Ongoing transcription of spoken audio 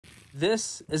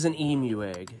This is an emu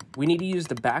egg. We need to use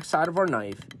the back side of our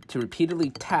knife to repeatedly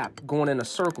tap, going in a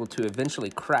circle to eventually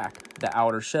crack the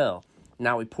outer shell.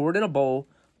 Now we pour it in a bowl,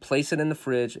 place it in the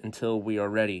fridge until we are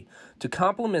ready. To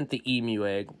complement the emu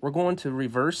egg, we're going to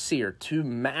reverse sear 2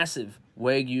 massive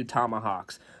Wagyu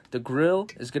tomahawks. The grill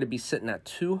is going to be sitting at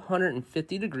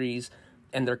 250 degrees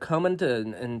and they're coming to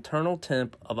an internal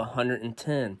temp of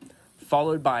 110,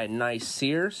 followed by a nice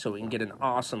sear so we can get an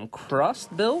awesome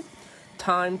crust built.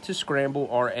 Time to scramble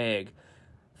our egg,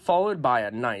 followed by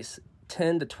a nice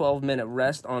 10 to 12 minute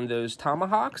rest on those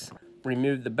tomahawks.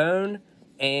 Remove the bone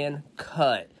and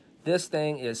cut. This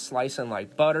thing is slicing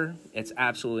like butter. It's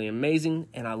absolutely amazing,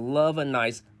 and I love a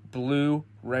nice blue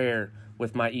rare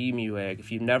with my emu egg.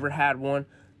 If you've never had one,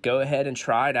 go ahead and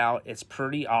try it out. It's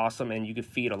pretty awesome, and you could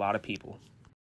feed a lot of people.